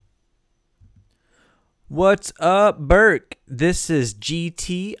What's up, Burke? This is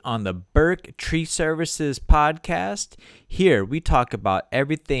GT on the Burke Tree Services podcast. Here we talk about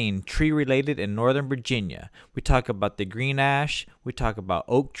everything tree related in Northern Virginia. We talk about the green ash, we talk about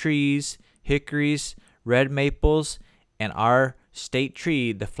oak trees, hickories, red maples, and our state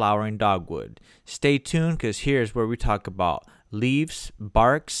tree, the flowering dogwood. Stay tuned because here's where we talk about leaves,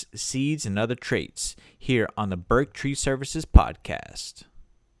 barks, seeds, and other traits here on the Burke Tree Services podcast.